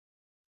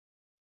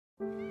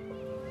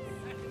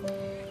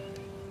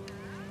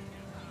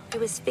I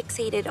was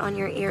fixated on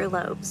your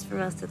earlobes for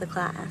most of the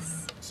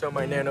class. So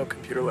my nano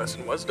computer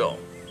lesson was dull.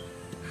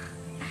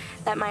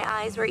 That my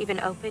eyes were even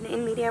open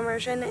in media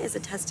immersion is a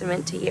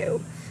testament to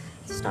you.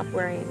 Stop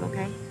worrying,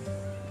 okay?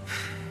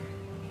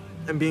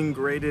 I'm being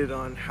graded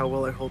on how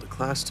well I hold a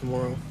class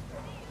tomorrow.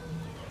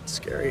 It's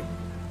scary.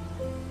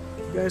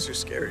 You guys are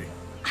scary.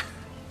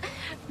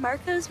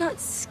 Marco's not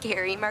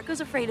scary. Marco's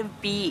afraid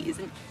of bees.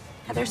 And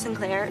Heather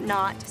Sinclair,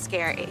 not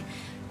scary.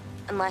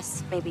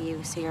 Unless maybe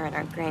you see her in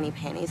her granny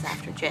panties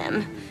after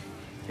gym.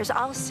 There's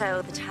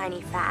also the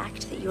tiny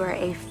fact that you are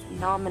a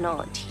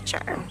phenomenal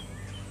teacher.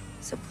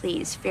 So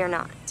please, fear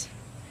not.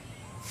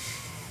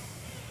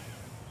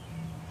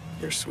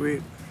 You're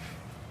sweet.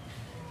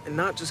 And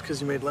not just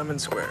because you made lemon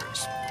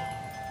squares.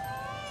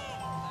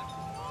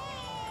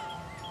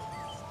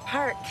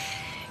 Park,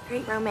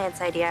 great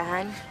romance idea,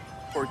 hon.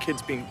 Poor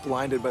kid's being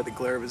blinded by the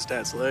glare of his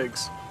dad's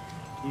legs.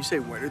 Can you say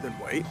whiter than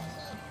white?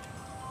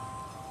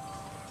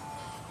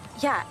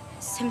 Yeah,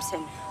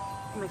 Simpson.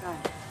 Oh my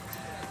God.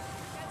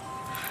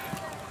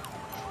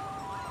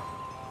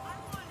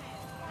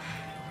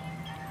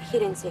 He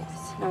didn't see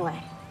us. No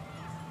way.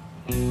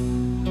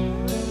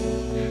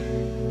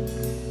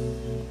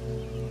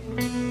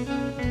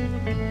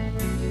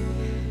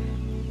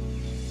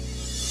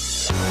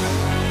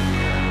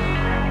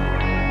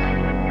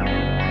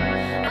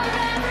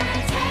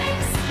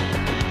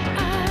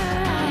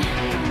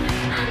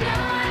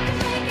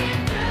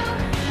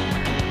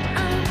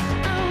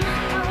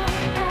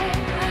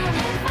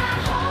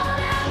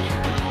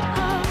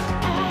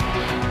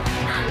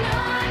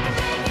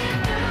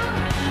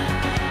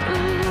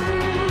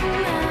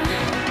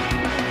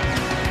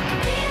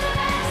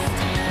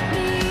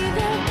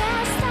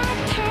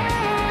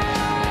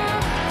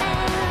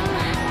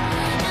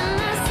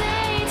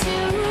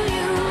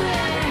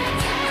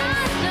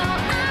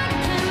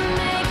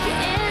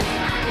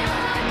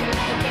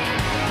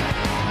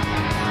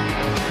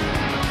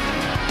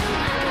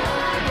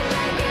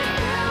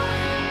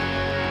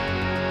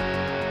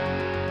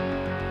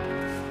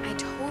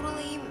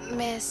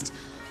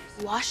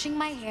 Washing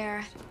my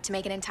hair to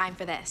make it in time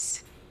for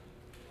this.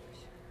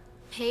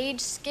 Paige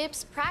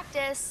skips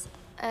practice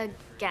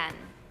again.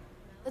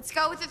 Let's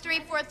go with the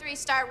 3-4-3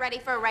 start, ready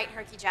for a right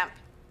herky jump.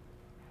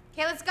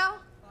 Okay, let's go.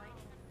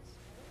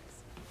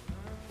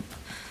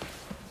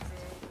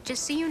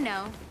 Just so you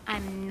know,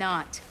 I'm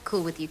not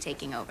cool with you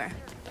taking over.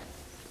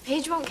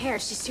 Paige won't care.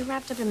 She's too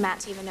wrapped up in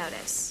Matt to even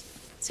notice.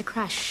 It's a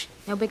crush.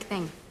 No big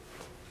thing.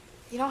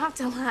 You don't have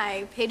to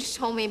lie. Paige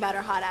told me about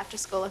her hot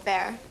after-school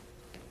affair.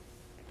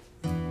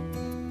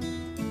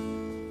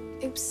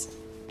 Oops.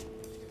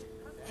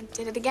 I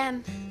did it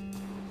again.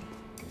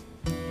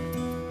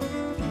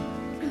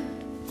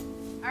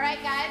 All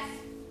right, guys.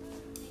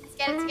 Let's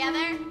get it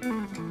together.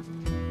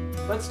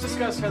 Let's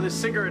discuss how the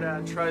cigarette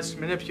ad tries to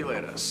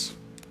manipulate us.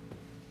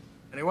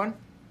 Anyone?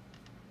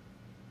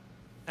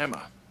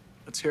 Emma,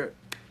 let's hear it.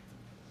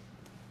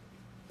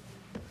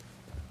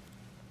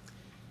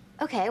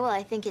 Okay, well,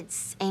 I think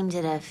it's aimed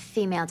at a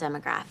female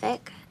demographic.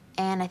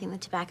 And I think the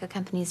tobacco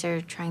companies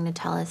are trying to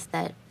tell us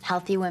that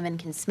healthy women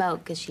can smoke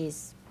because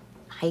she's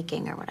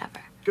hiking or whatever.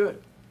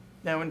 Good.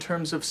 Now, in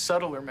terms of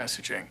subtler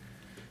messaging,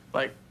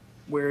 like,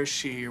 where is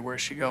she or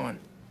where's she going?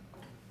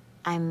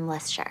 I'm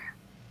less sure.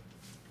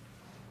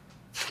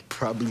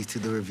 Probably to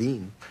the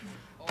ravine.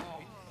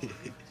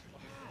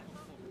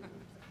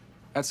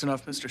 That's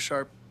enough, Mr.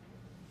 Sharp.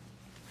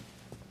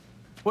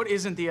 What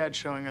isn't the ad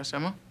showing us,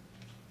 Emma?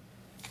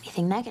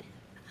 Anything negative.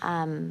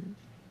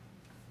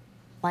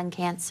 Lung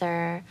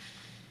cancer,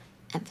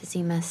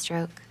 emphysema,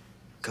 stroke.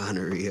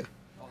 Gonorrhea.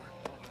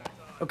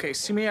 Okay,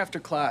 see me after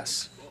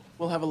class.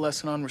 We'll have a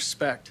lesson on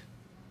respect.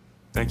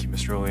 Thank you,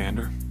 Mr.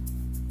 Oleander.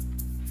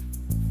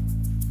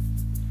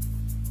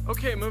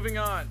 Okay, moving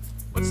on.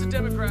 What's the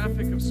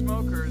demographic of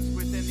smokers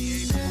within the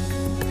age?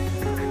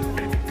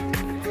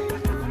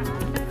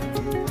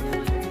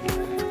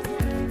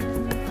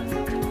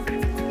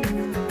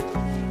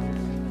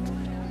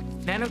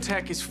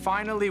 Nanotech is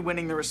finally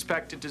winning the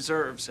respect it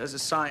deserves as a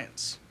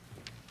science.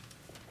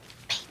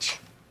 Paige.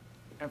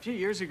 Now, a few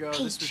years ago,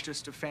 Paige. this was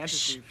just a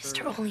fantasy for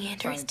Mr. Oleander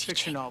is science fiction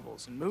teaching.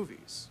 novels and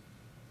movies.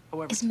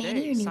 However, Is Manny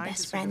today, your new scientists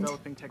best are friend?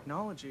 developing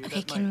technology Okay,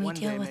 that can might we one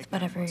day deal with make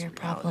whatever nanobots a your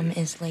problem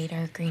reality. is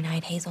later,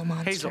 green-eyed hazel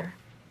monster? Hazel. Can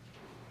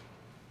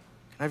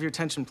I have your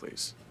attention,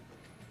 please?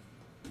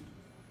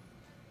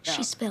 Now,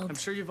 She spilled. I'm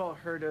sure you've all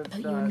heard of About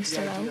the you and Mr.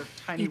 idea O. of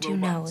tiny You do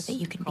know robots that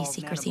you can be called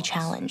secrecy nanobots.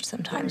 challenged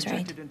sometimes, They're right?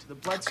 injected into the How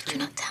could you bloodstream.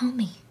 not tell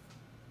me?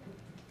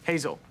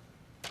 Hazel.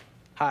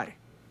 Hi.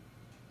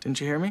 Didn't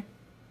you hear me?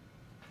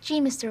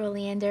 Gee, Mr.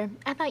 Oleander,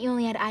 I thought you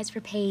only had eyes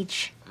for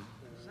Paige.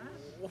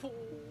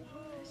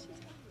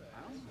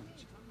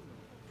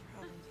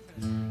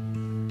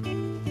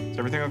 Is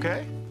everything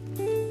okay?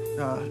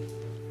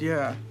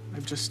 Yeah.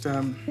 I've just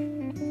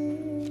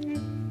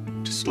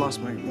lost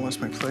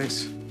my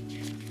place.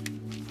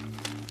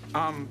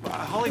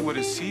 Hollywood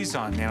has seized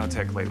on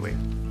nanotech lately.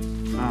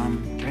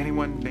 Can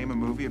anyone name a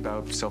movie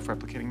about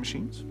self-replicating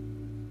machines?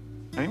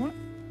 Anyone?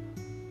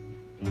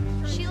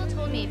 Sheila told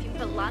me if you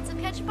put lots of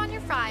ketchup on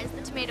your fries,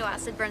 the tomato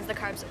acid burns the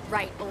carbs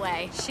right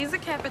away. She's a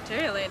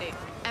cafeteria lady.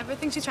 Ever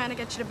think she's trying to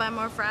get you to buy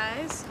more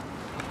fries?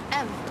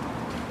 Em,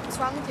 what's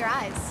wrong with your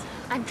eyes?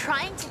 I'm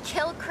trying to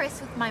kill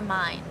Chris with my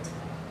mind.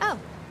 Oh,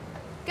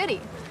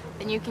 goody.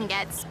 Then you can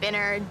get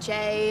Spinner,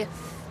 Jay,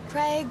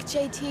 Craig,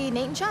 JT,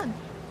 Nate, and Sean.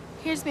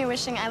 Here's me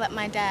wishing I let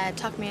my dad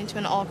talk me into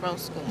an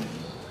all-girls school.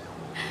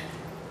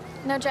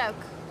 No joke.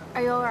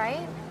 Are you all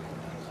right?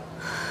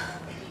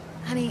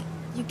 Honey,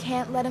 you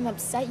can't let him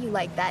upset you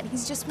like that.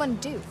 He's just one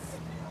doof.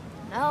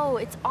 No,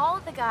 it's all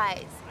the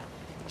guys.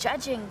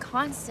 Judging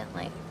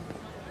constantly.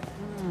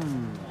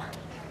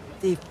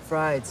 Deep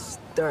fried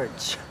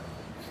starch.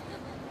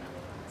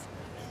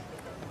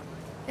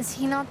 Is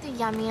he not the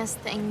yummiest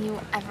thing you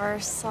ever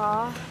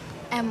saw?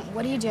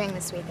 What are you doing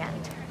this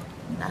weekend?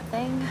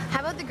 Nothing. How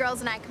about the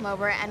girls and I come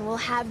over and we'll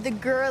have the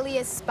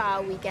girliest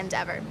spa weekend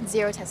ever.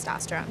 Zero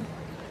testosterone.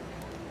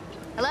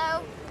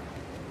 Hello?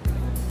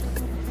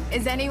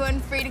 Is anyone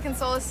free to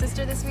console a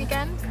sister this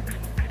weekend?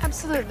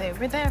 Absolutely,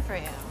 we're there for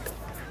you.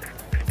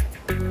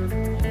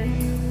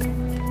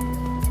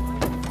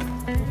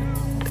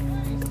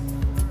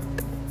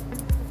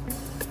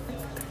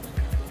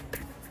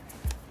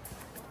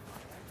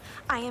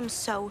 I am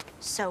so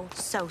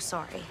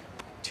sorry.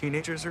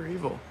 Teenagers are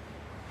evil.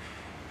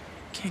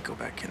 Can't go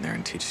back in there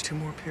and teach 2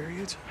 more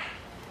periods.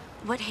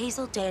 What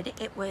Hazel did,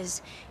 it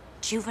was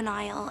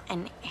juvenile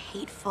and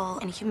hateful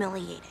and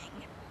humiliating.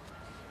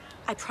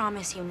 I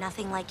promise you,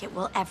 nothing like it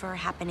will ever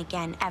happen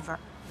again, ever.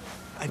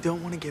 I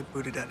don't want to get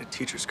booted out of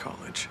teachers'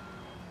 college.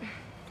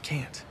 I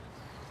can't.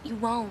 You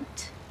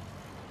won't.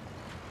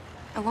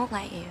 I won't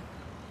let you.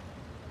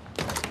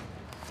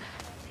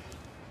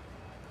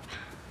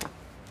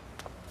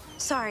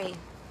 Sorry,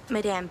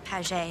 Madame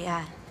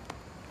Paget.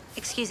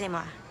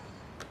 Excusez-moi.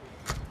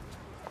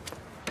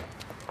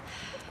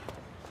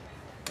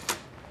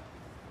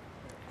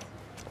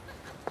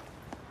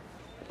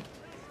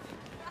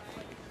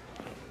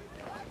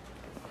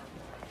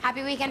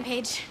 Happy weekend,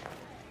 Paige.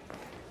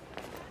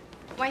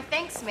 Why,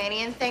 thanks, Manny,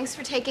 and thanks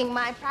for taking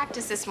my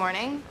practice this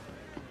morning.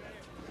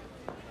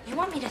 You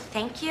want me to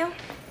thank you?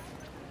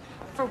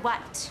 For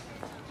what?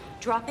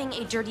 Dropping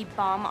a dirty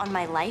bomb on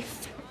my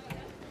life?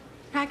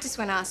 Practice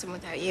went awesome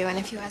without you, and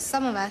if you ask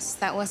some of us,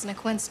 that wasn't a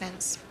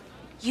coincidence.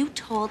 You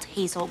told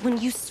Hazel when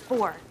you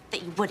swore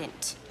that you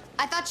wouldn't.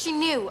 I thought she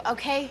knew,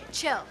 okay?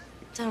 Chill.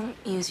 Don't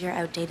use your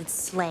outdated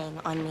slang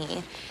on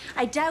me.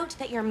 I doubt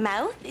that your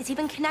mouth is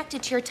even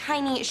connected to your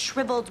tiny,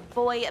 shriveled,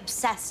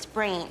 boy-obsessed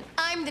brain.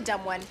 I'm the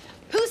dumb one.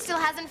 Who still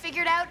hasn't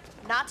figured out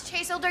not to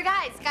chase older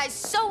guys? Guys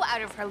so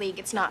out of her league,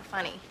 it's not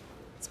funny.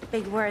 It's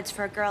big words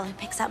for a girl who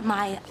picks up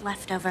my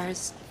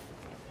leftovers.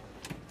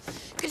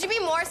 Could you be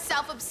more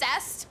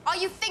self-obsessed? All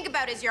you think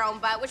about is your own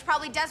butt, which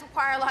probably does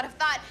require a lot of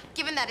thought,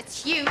 given that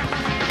it's you.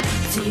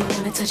 Do you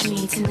wanna touch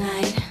me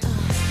tonight?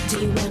 Do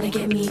you wanna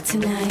get me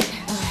tonight?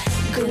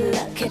 Good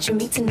luck catching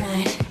me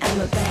tonight.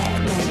 I'm a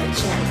bad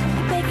manager.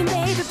 Begging,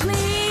 baby,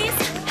 please.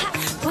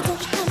 Why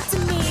don't you come to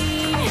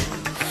me?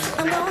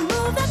 I'm gonna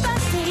move that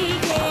body,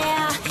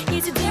 yeah.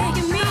 Is you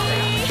digging me?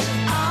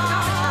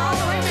 Oh,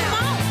 come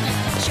on.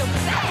 Show me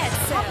that.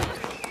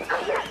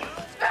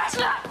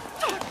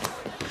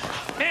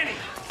 Manny,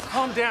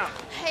 calm down.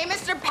 Hey,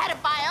 Mr.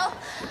 Pedophile.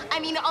 I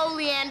mean,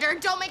 Oleander,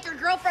 don't make your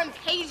girlfriend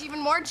Paige even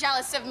more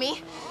jealous of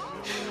me.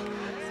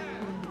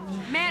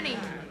 Manny,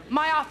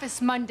 my office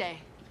Monday.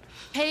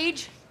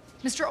 Paige,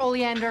 Mr.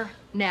 Oleander,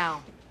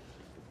 now.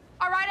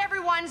 All right,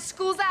 everyone,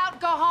 school's out,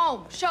 go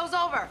home. Show's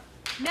over.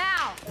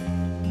 Now.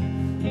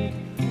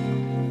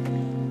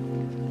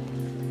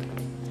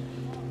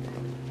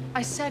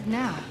 I said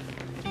now.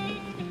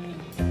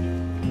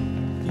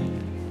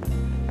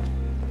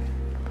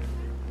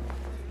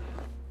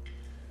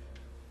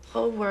 The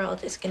whole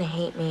world is gonna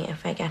hate me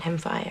if I get him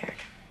fired.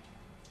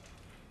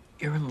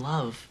 You're in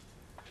love.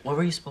 What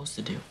were you supposed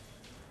to do?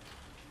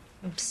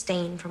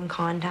 Abstain from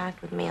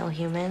contact with male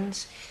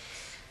humans.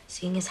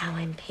 Seeing as how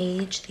I'm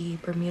Paige, the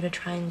Bermuda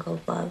Triangle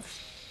of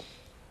love.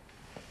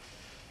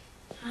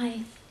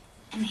 Hi,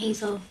 I'm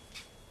Hazel.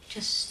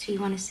 Just who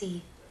you want to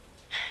see.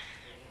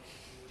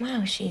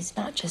 Wow, she's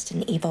not just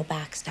an evil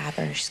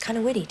backstabber. She's kind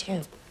of witty,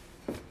 too.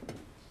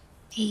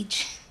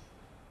 Paige,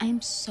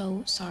 I'm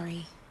so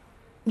sorry.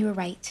 You were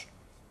right.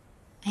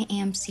 I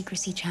am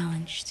secrecy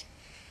challenged.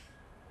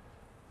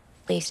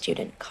 At least you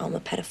didn't call him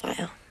a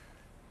pedophile.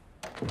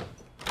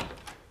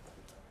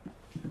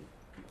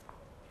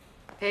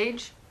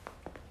 Paige?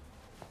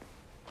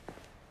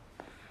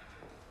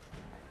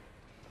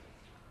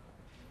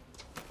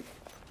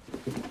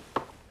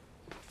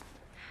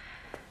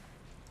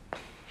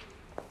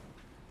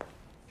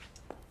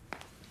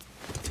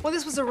 Well,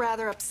 this was a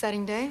rather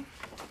upsetting day.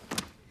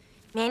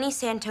 Manny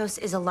Santos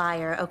is a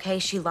liar, okay?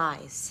 She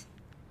lies.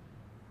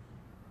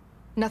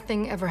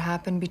 Nothing ever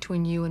happened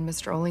between you and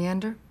Mr.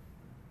 Oleander?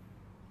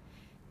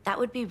 That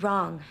would be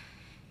wrong.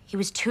 He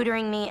was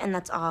tutoring me, and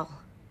that's all.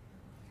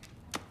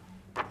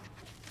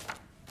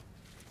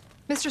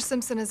 Mr.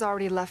 Simpson has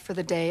already left for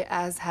the day,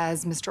 as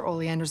has Mr.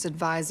 Oleander's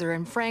advisor,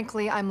 and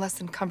frankly, I'm less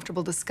than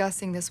comfortable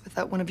discussing this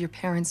without one of your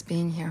parents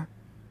being here.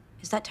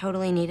 Is that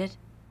totally needed?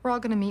 We're all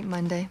gonna meet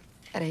Monday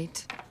at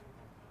 8.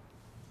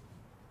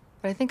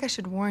 But I think I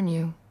should warn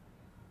you.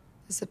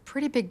 There's a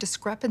pretty big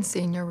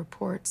discrepancy in your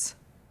reports.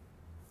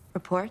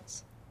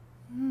 Reports?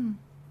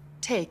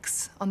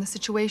 Takes on the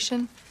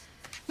situation.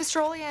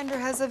 Mr. Oleander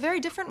has a very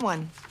different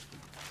one.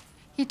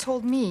 He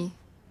told me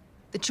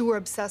that you were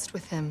obsessed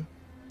with him,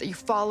 that you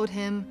followed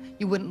him,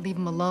 you wouldn't leave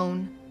him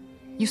alone.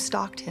 You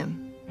stalked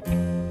him.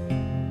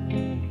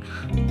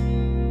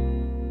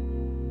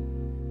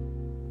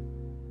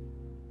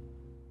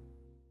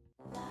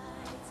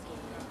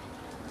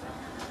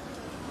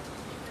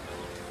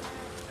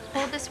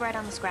 Hold this right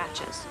on the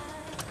scratches.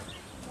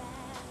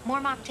 More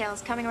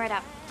mocktails coming right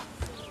up.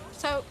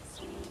 So,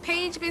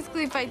 Paige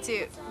basically fights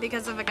you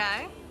because of a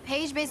guy?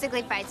 Paige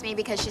basically fights me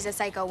because she's a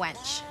psycho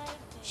wench.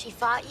 She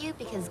fought you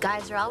because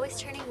guys are always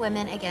turning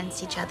women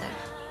against each other.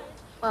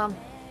 Well,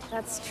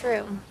 that's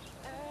true.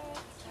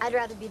 I'd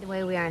rather be the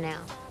way we are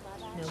now.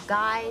 No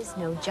guys,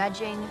 no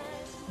judging,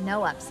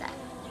 no upset.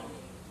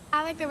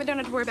 I like that we don't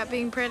have to worry about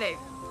being pretty.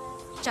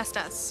 Just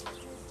us.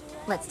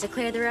 Let's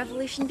declare the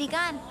revolution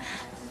begun.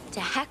 To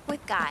heck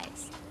with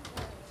guys.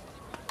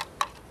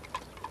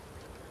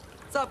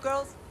 What's up,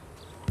 girls?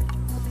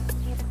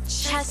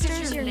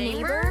 Chester's your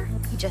neighbor?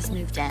 He just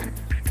moved in.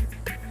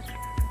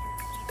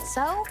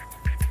 So?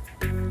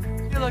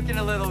 You're looking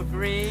a little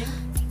green.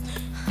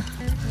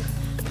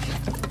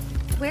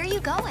 Where are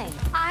you going?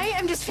 I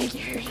am just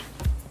figuring.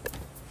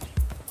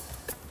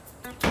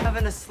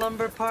 Having a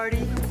slumber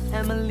party,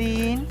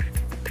 Emmeline?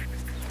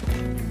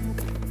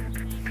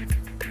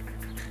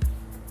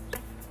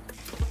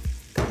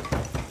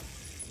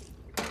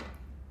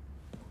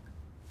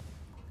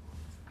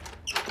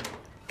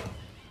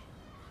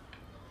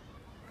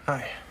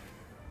 Hi.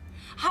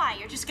 Hi,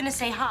 you're just gonna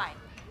say hi.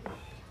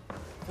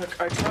 Look,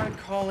 I tried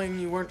calling.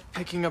 You weren't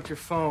picking up your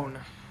phone.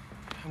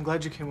 I'm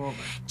glad you came over.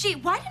 Gee,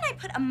 why did I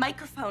put a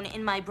microphone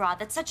in my bra?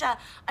 That's such a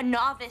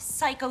novice,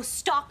 psycho,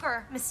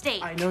 stalker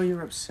mistake. I know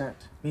you're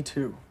upset. Me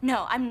too.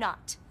 No, I'm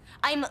not.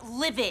 I'm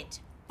livid,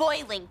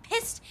 boiling,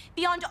 pissed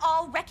beyond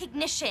all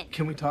recognition.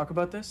 Can we talk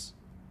about this?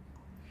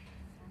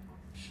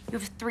 You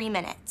have 3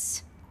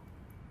 minutes.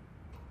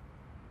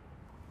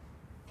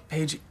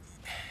 Paige,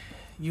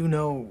 you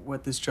know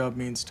what this job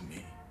means to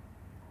me.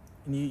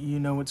 And you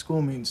know what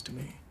school means to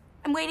me.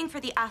 I'm waiting for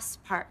the us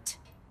part.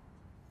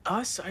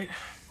 Us?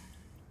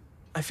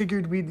 I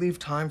figured we'd leave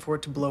time for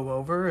it to blow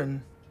over,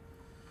 and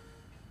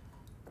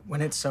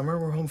when it's summer,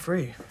 we're home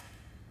free.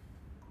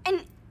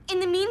 And in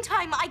the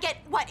meantime, I get,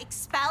 what,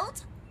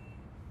 expelled?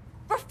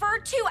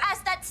 Referred to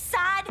as that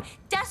sad,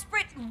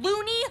 desperate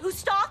loony who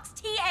stalks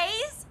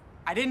TAs?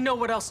 I didn't know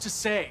what else to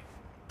say.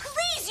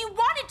 Please, you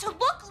wanted to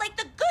look like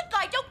the good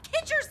guy. Don't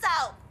kid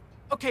yourself.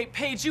 Okay,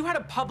 Paige, you had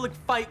a public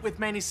fight with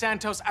Manny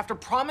Santos after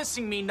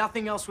promising me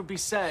nothing else would be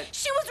said.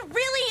 She was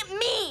really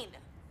mean.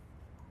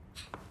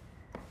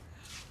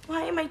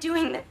 Why am I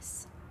doing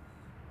this?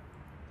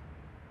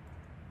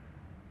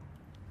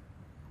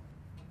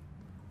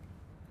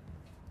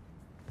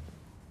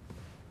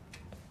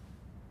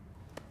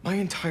 My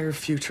entire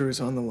future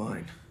is on the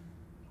line.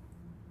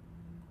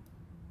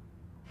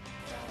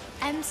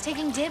 Em's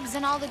taking dibs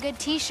on all the good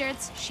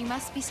t-shirts. She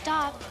must be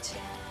stopped.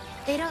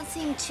 They don't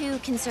seem too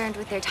concerned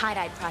with their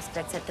tie-dyed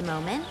prospects at the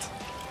moment.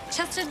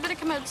 Chester's better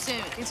come out soon.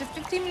 These are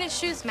 15-minute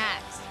shoes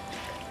max.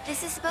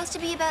 This is supposed to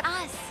be about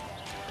us.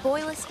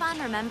 Boyless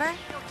fun, remember?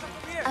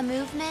 A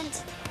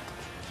movement.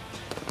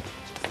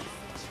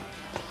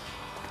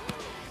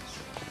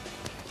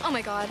 Oh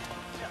my god.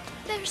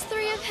 There's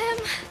 3 of him.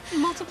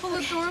 Multiple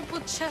adorable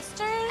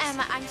Chesters?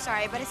 Emma, I'm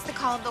sorry, but it's the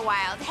call of the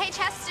wild. Hey,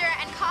 Chester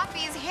and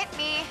Coffees, hit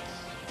me.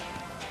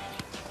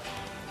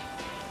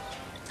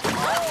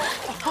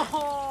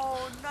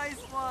 Oh, nice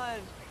one.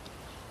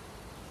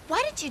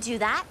 Why did you do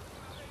that?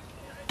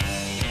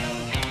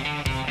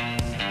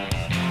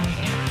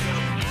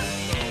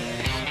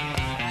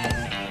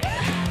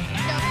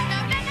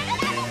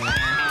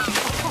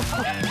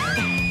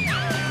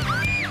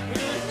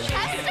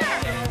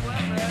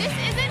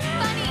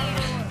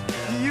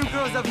 You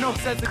girls have no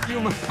sense of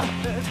humor.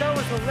 That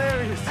was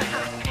hilarious.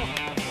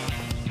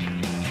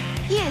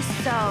 He is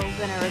so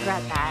gonna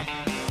regret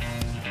that.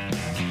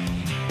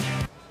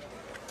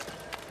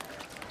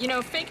 You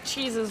know, fake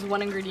cheese is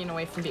one ingredient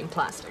away from being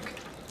plastic.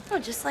 Oh,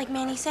 just like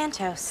Manny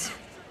Santos.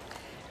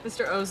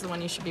 Mr. O's the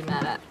one you should be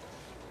mad at.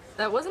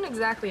 That wasn't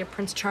exactly a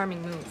Prince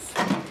Charming move.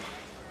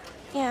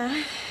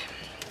 Yeah,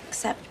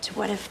 except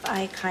what if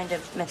I kind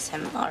of miss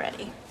him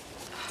already?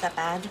 Is that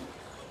bad?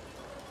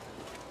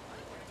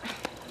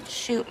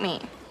 Shoot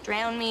me.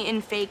 Drown me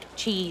in fake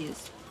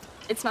cheese.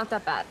 It's not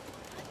that bad.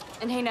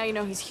 And hey, now you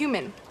know he's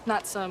human,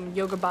 not some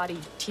yoga body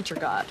teacher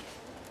god.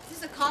 Is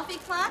this a coffee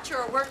clutch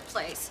or a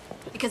workplace?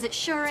 Because it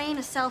sure ain't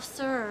a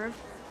self-serve.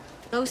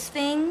 Those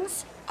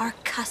things are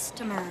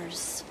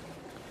customers.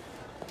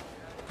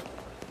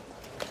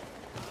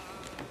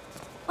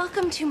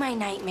 Welcome to my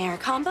nightmare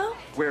combo.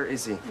 Where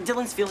is he?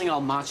 Dylan's feeling all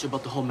macho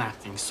about the whole math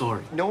thing,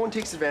 sorry. No one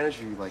takes advantage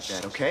of you like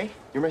that, okay?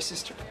 You're my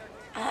sister.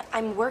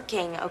 I'm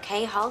working,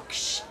 okay, Hulk?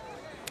 Shh.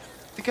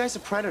 The guy's a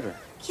predator.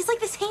 He's like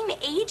the same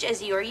age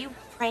as you. Are you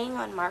preying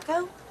on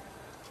Marco?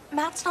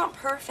 Matt's not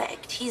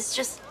perfect. He's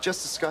just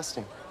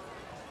disgusting.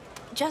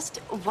 Just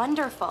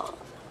wonderful.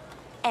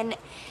 And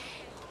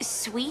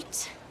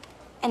sweet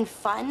and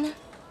fun.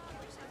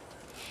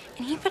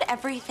 And he put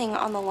everything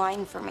on the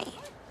line for me.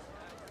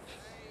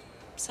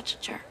 Such a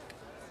jerk.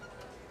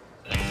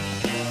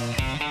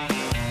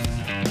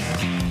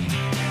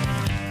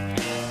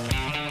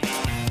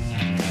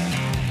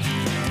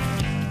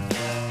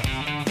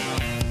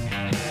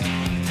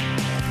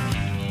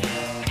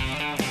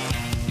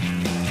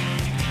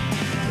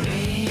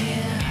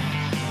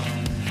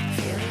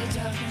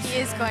 He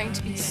is going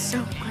to be so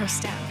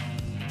grossed out.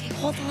 Okay,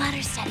 hold the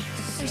ladder steady.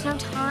 There's no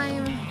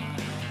time.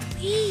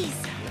 Please.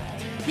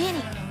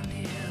 Manny.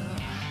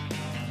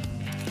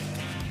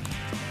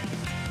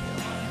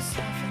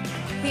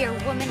 We are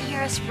women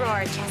heroes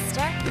roar,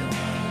 Chester.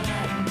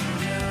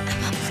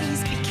 Emma,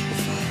 please be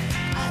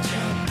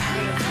careful.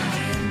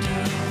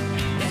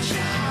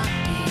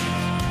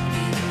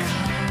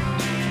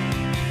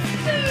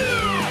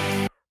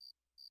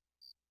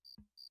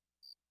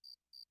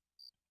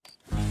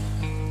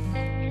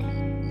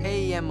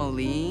 Hey,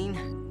 Emmeline.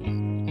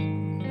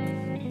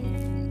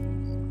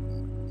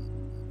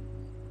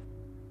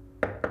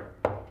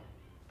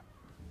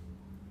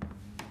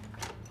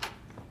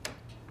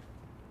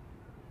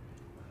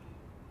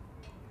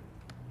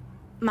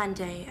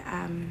 Monday,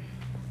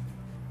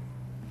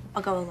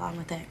 I'll go along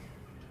with it.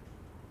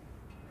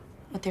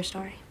 With your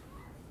story.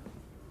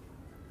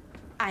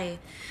 I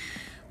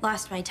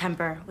lost my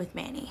temper with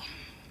Manny.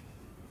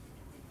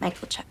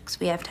 Michael checks.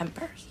 We have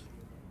tempers.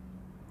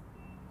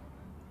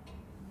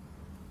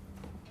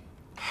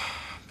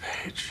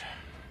 Paige.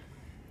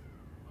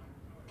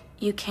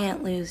 You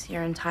can't lose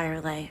your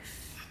entire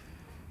life.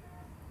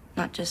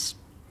 Not just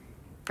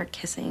for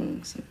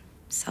kissing some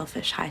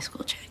selfish high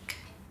school chick.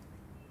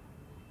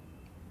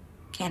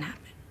 Can't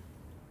happen.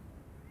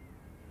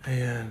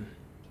 I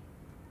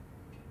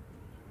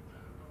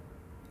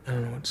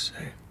don't know what to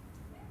say.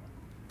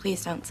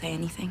 Please don't say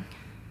anything.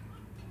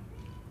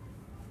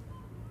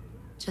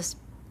 Just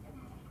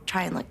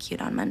try and look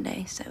cute on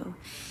Monday, so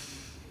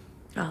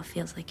it all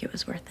feels like it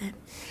was worth it.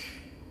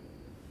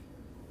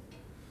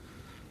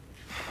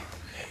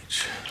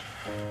 Paige.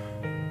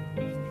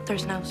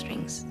 There's no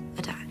strings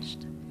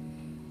attached.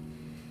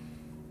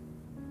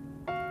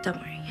 Don't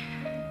worry.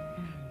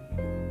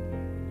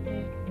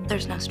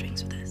 There's no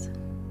strings with this.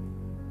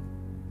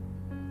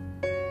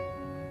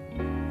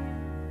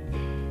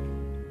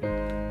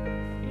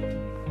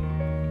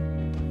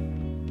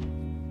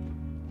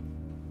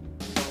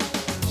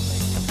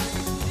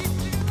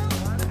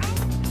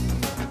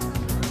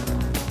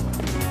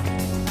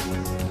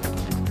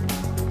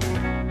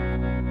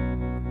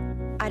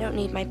 I don't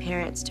need my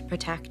parents to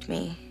protect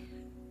me.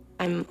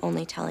 I'm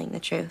only telling the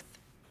truth.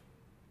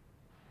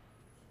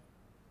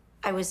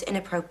 I was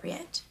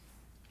inappropriate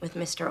with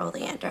Mr.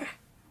 Oleander,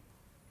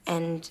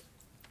 and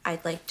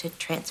I'd like to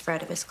transfer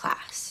out of his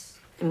class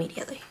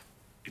immediately.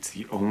 It's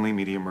the only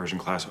media immersion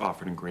class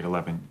offered in grade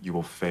 11. You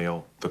will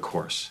fail the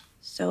course.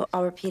 So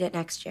I'll repeat it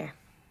next year.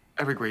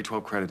 Every grade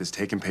 12 credit is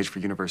taken page for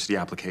university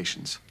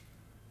applications.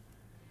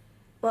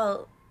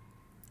 Well,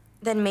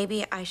 then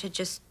maybe I should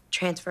just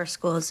transfer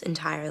schools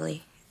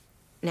entirely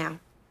now.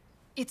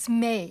 It's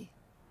May.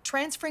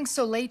 Transferring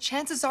so late,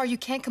 chances are you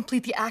can't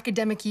complete the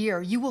academic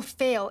year. You will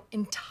fail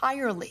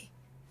entirely.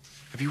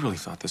 Have you really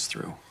thought this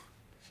through?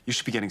 You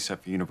should be getting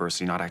set for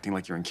university, not acting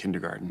like you're in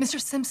kindergarten.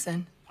 Mr.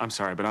 Simpson, I'm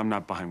sorry, but I'm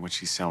not buying what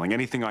she's selling.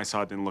 Anything I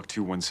saw didn't look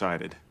too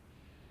one-sided.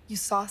 you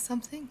saw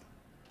something?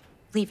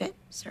 Leave it,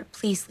 sir.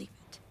 Please leave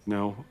it.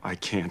 No, I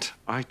can't.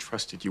 I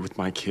trusted you with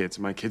my kids.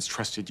 My kids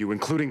trusted you,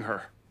 including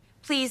her.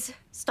 Please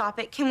stop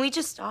it. Can we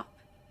just stop?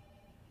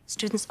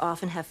 Students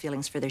often have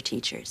feelings for their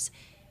teachers.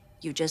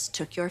 You just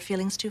took your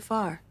feelings too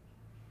far.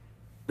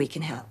 We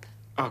can help.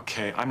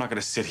 Okay, I'm not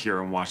gonna sit here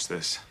and watch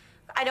this.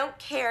 I don't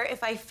care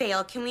if I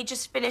fail. Can we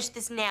just finish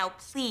this now,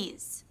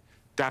 please?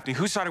 Daphne,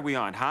 whose side are we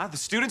on, huh? The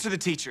students or the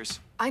teachers?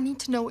 I need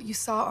to know what you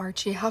saw,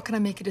 Archie. How can I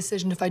make a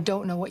decision if I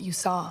don't know what you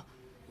saw?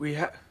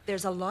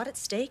 There's a lot at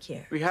stake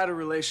here. We had a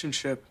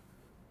relationship.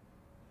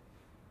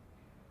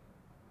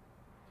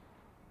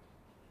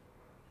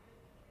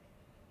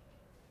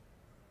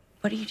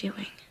 What are you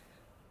doing?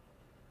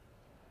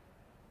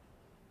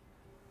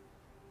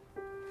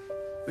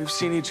 We've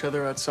seen each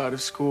other outside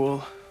of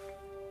school.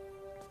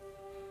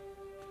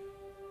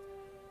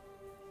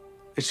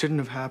 It shouldn't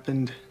have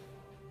happened.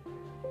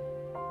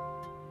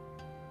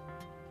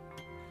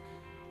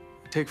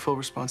 I take full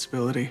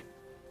responsibility.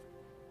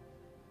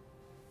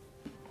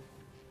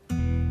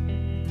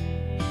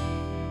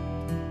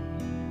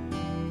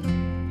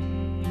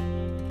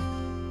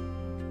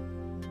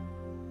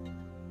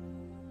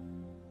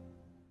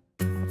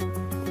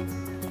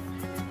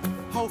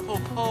 Ho, ho,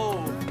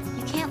 ho.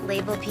 You can't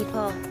label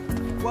people.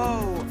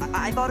 Whoa,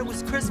 I thought it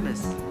was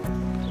Christmas.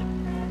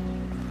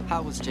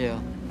 How was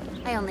jail?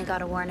 I only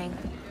got a warning.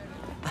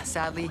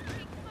 Sadly,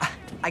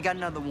 I got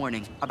another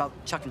warning about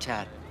Chuck and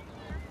Chad.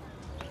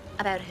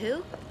 About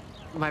who?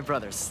 My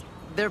brothers.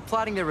 they're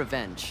plotting their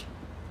revenge.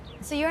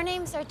 So your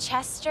names are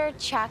Chester,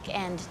 Chuck,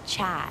 and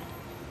Chad.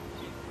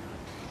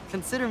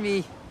 Consider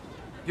me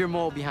your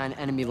mole behind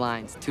enemy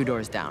lines 2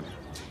 doors down.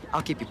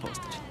 I'll keep you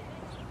posted.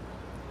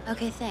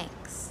 Okay,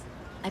 thanks.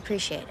 I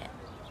appreciate it.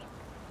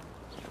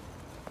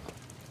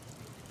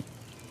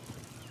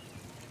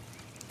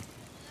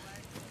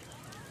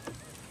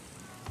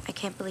 I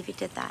can't believe you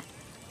did that.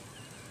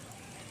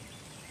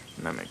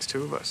 And that makes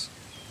 2 of us.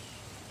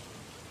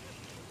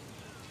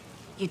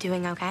 You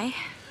doing okay?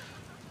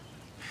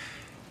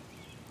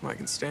 Well, I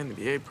can stay in the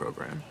BA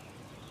program.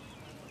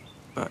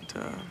 But,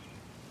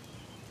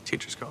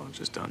 teacher's college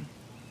is done.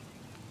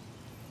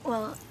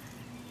 Well,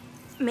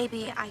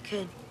 maybe I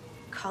could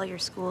call your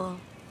school,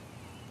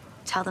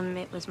 tell them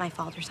it was my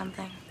fault or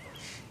something.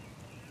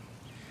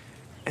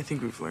 I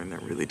think we've learned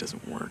that really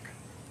doesn't work.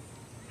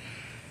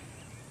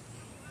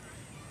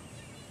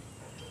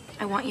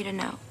 I want you to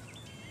know,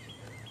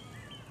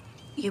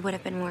 you would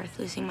have been worth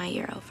losing my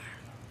year over.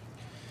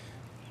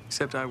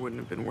 Except I wouldn't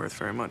have been worth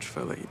very much if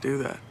I let you do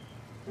that.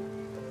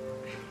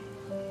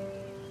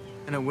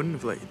 And I wouldn't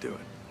have let you do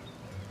it.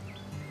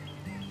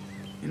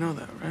 You know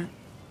that, right?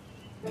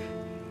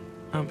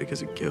 Not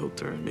because of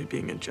guilt or me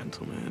being a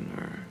gentleman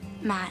or...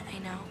 Matt, I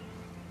know.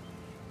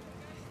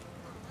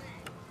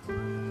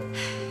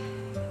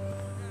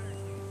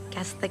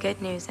 Guess the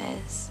good news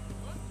is,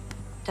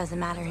 doesn't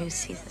matter who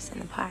sees us in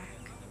the park.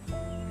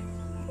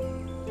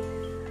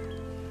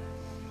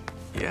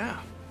 Yeah.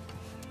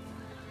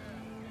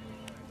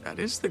 That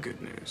is the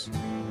good news.